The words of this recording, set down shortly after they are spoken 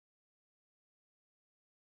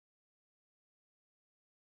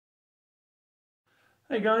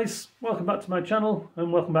Hey guys, welcome back to my channel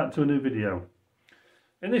and welcome back to a new video.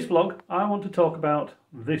 In this vlog I want to talk about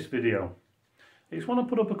this video. It's one I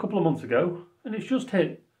put up a couple of months ago and it's just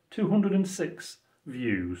hit 206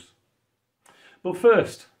 views. But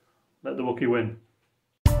first, let the Wookie win.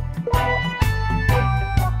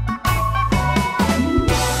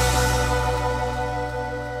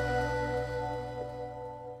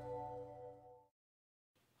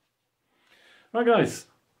 Right guys,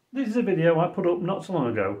 this is a video I put up not so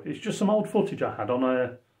long ago. It's just some old footage I had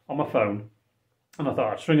on my phone, and I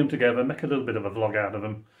thought I'd string them together, make a little bit of a vlog out of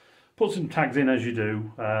them, put some tags in as you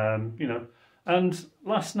do, you know. And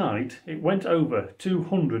last night it went over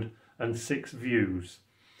 206 views.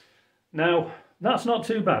 Now that's not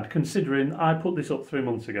too bad considering I put this up 3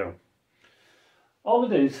 months ago. All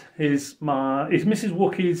it is Mrs.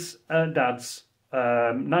 Wookie's dad's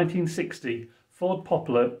 1960 Ford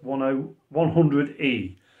Poplar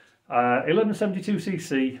 100E.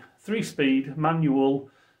 1172cc, 3-speed, manual,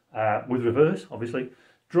 with reverse, obviously,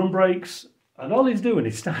 drum brakes, and all he's doing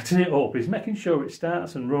is starting it up. He's making sure it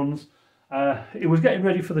starts and runs. He was getting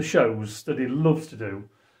ready for the shows that he loves to do.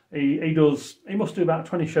 He must do about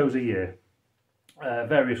 20 shows a year,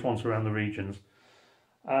 various ones around the regions.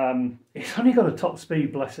 He's only got a top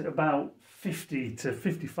speed, bless it, about 50 to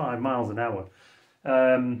 55 miles an hour.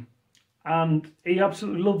 And he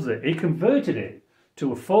absolutely loves it. He converted it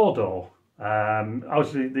to a 4-door.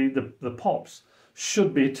 Obviously the Pops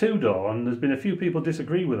should be a 2-door, and there's been a few people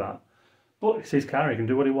disagree with that, but it's his car, he can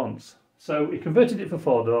do what he wants. So he converted it for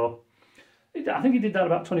 4-door. I think he did that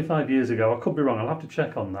about 25 years ago. I could be wrong, I'll have to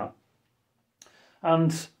check on that.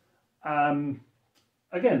 And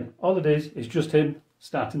again, all it is just him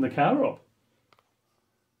starting the car up.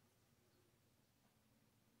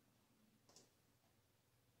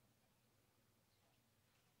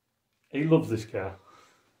 He loves this car.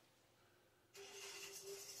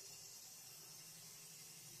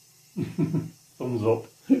 Thumbs up.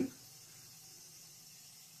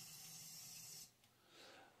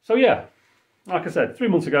 So yeah, like I said, 3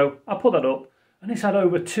 months ago, I put that up and it's had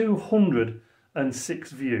over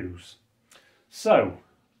 206 views. So,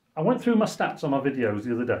 I went through my stats on my videos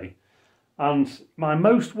the other day, and my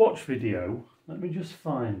most watched video, let me just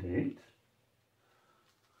find it.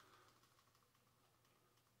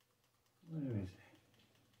 Where is it?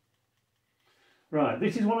 Right,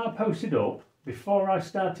 this is one I posted up before I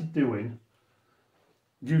started doing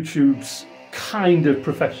YouTube's kind of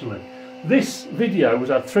professionally. This video has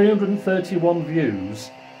had 331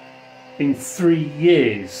 views in 3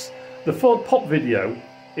 years. The Ford Pop video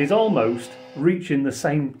is almost reaching the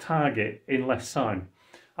same target in less time.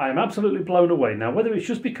 I am absolutely blown away. Now, whether it's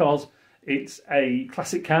just because it's a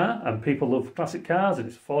classic car and people love classic cars and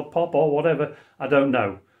it's a Ford Pop or whatever, I don't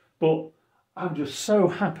know. But I'm just so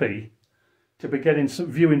happy to be getting some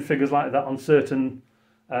viewing figures like that on certain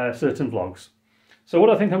vlogs. So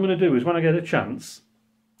what I think I'm going to do is, when I get a chance,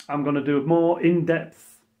 I'm going to do a more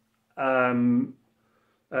in-depth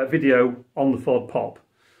video on the Ford Pop.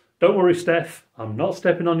 Don't worry, Steph, I'm not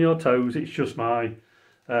stepping on your toes. It's just my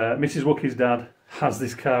Mrs. Wookie's dad has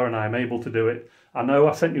this car and I'm able to do it. I know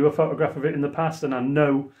I sent you a photograph of it in the past and I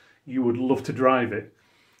know you would love to drive it,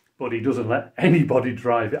 but he doesn't let anybody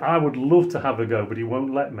drive it. I would love to have a go, but he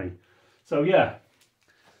won't let me. So yeah,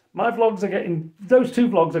 my vlogs are getting, those 2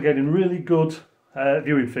 vlogs are getting really good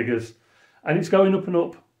viewing figures, and it's going up and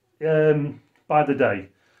up by the day.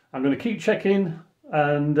 I'm going to keep checking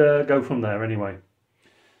and go from there anyway.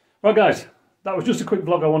 Right guys, that was just a quick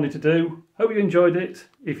vlog I wanted to do. Hope you enjoyed it.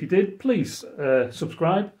 If you did, please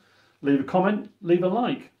subscribe, leave a comment, leave a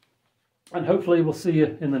like, and hopefully we'll see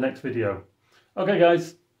you in the next video. Okay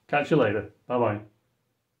guys, catch you later. Bye bye.